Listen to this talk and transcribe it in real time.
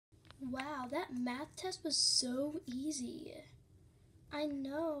Wow, that math test was so easy. I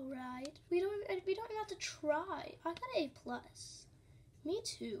know, right? We don't even have to try. I got an A plus. Me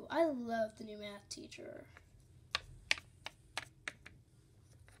too. I love the new math teacher.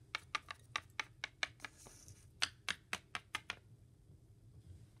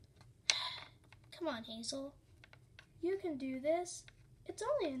 Come on, Hazel. You can do this. It's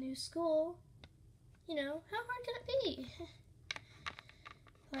only a new school. You know, how hard can it be?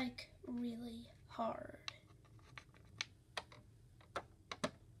 Like, really hard.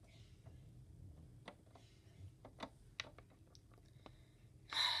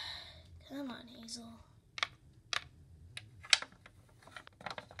 Come on, Hazel.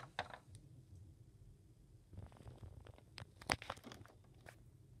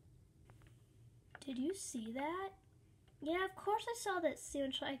 Did you see that? Yeah, of course I saw that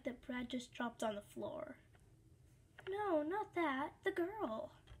sandwich like that Brad just dropped on the floor. No, not that. The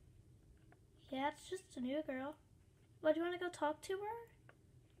girl. Yeah, it's just a new girl. Well, do you want to go talk to her?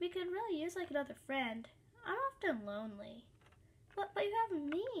 We could really use like another friend. I'm often lonely. But you have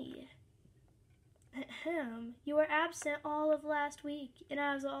me. Ahem. You were absent all of last week, and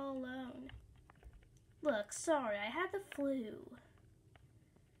I was all alone. Look, sorry, I had the flu.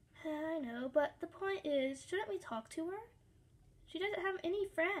 I know, but the point is, shouldn't we talk to her? She doesn't have any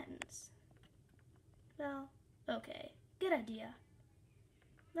friends. Well, okay, good idea.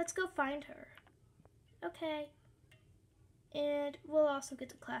 Let's go find her. Okay. And we'll also get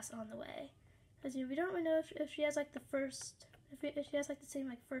to class on the way. Because we don't really know if she has like the first, if she has like the same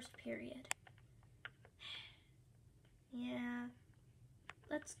like first period. Yeah.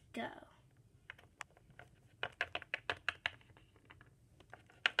 Let's go.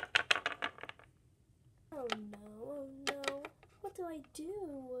 Oh no. What do I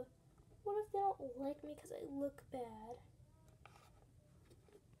do? What if they don't like me because I look bad?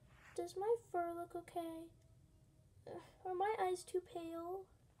 Does my fur look okay? Are my eyes too pale?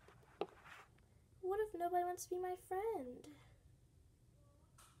 What if nobody wants to be my friend?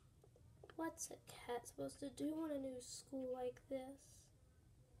 What's a cat supposed to do in a new school like this?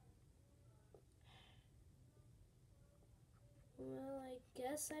 Well, I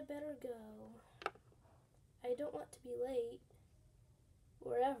guess I better go. I don't want to be late,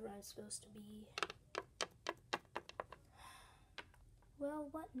 wherever I'm supposed to be. Well,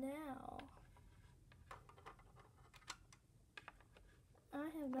 what now? I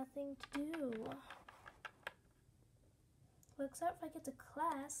have nothing to do. Well, except if I get to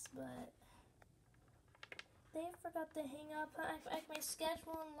class, but they forgot to hang up like my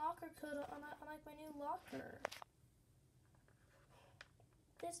schedule and locker code on like my new locker.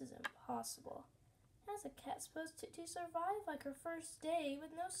 This is impossible. How's a cat supposed to survive like her first day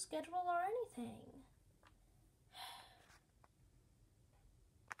with no schedule or anything?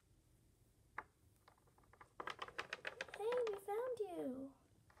 Hey, we found you.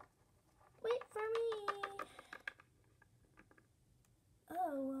 Wait for me.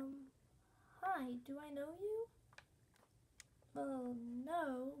 Oh, hi, do I know you? Oh,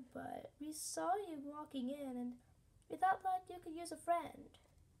 no, but we saw you walking in and we thought that you could use a friend.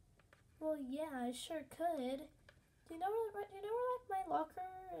 Well, yeah, I sure could. Do you know where like my locker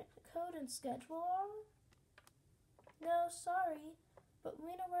code and schedule are? No, sorry, but we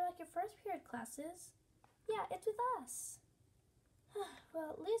know where like your first period class is. Yeah, it's with us. Well,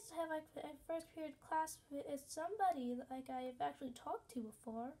 at least I have like a first period class with somebody like I've actually talked to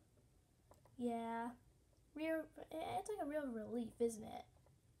before. Yeah, it's like a real relief, isn't it?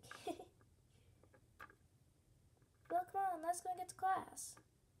 Well, come on, let's go and get to class.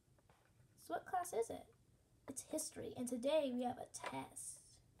 So what class is it? It's history, and today we have a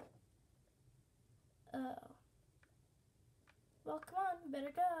test. Oh. Well, come on, we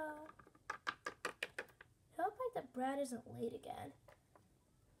better go. I hope like that Brad isn't late again.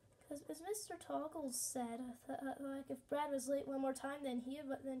 Because as Mr. Toggles said, like if Brad was late one more time, then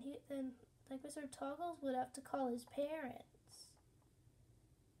like Mr. Toggles would have to call his parents.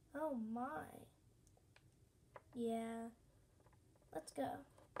 Oh my. Yeah. Let's go.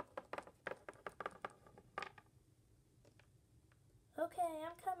 Okay,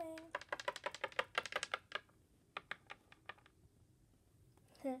 I'm coming.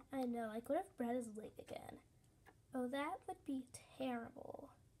 I know, like what if Brad is late again? Oh, that would be terrible.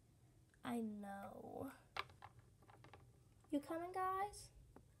 I know. You coming, guys?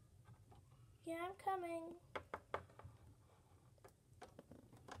 Yeah, I'm coming.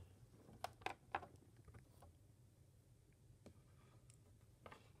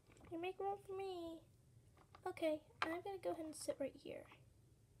 You make room for me. Okay, I'm gonna go ahead and sit right here.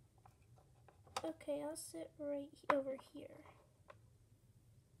 Okay, I'll sit right over here.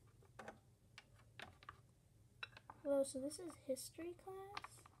 Oh, so this is history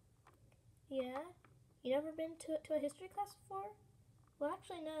class? Yeah? You never been to a history class before? Well,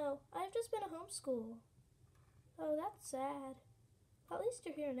 actually, no. I've just been at homeschool. Oh, that's sad. Well, at least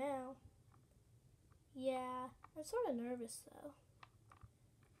you're here now. Yeah, I'm sort of nervous, though.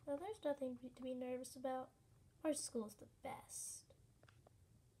 Well, there's nothing to be nervous about. Our school's the best.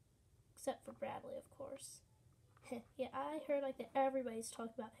 Except for Bradley, of course. Yeah, I heard like that everybody's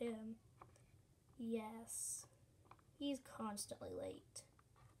talking about him. Yes. He's constantly late.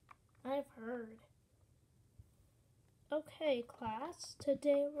 I've heard. Okay, class.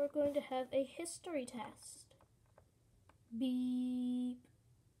 Today we're going to have a history test. Beep.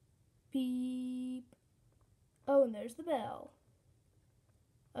 Beep. Oh, and there's the bell.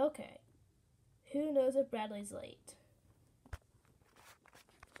 Okay. Who knows if Bradley's late?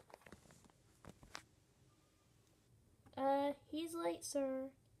 He's late, sir.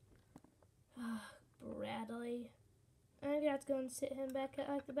 Bradley. I got to go and sit him back at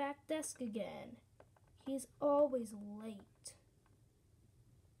like the back desk again. He's always late.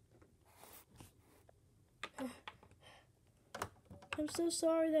 I'm so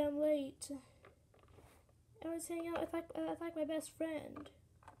sorry that I'm late. I was hanging out with like my best friend.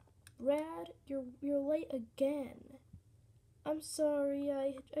 Brad, you're late again. I'm sorry,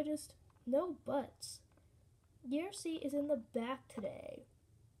 I just no buts. Your seat is in the back today.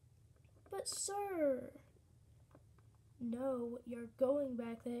 But sir. No, you're going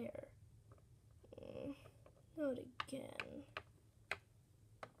back there. Not again.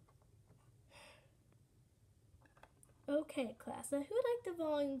 Okay, class. Now, who would like to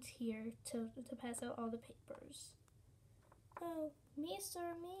volunteer to pass out all the papers? Oh, me,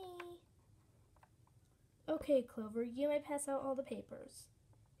 sir, me. Okay, Clover, you may pass out all the papers.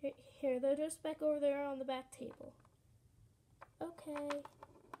 Here, they're just back over there on the back table. Okay.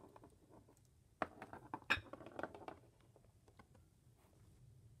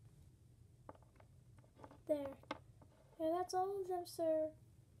 There. Yeah, that's all of them, sir.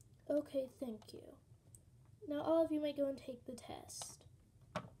 Okay, thank you. Now all of you may go and take the test.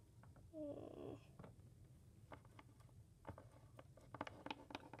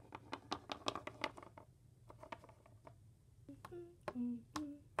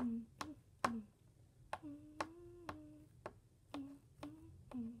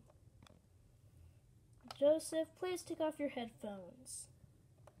 Joseph, please take off your headphones.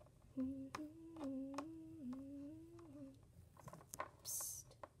 Psst.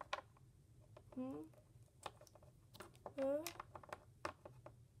 Huh?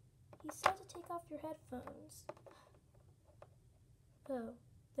 He said to take off your headphones. Oh,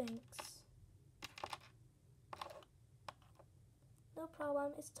 thanks. No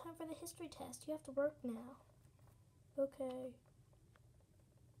problem. It's time for the history test. You have to work now. Okay.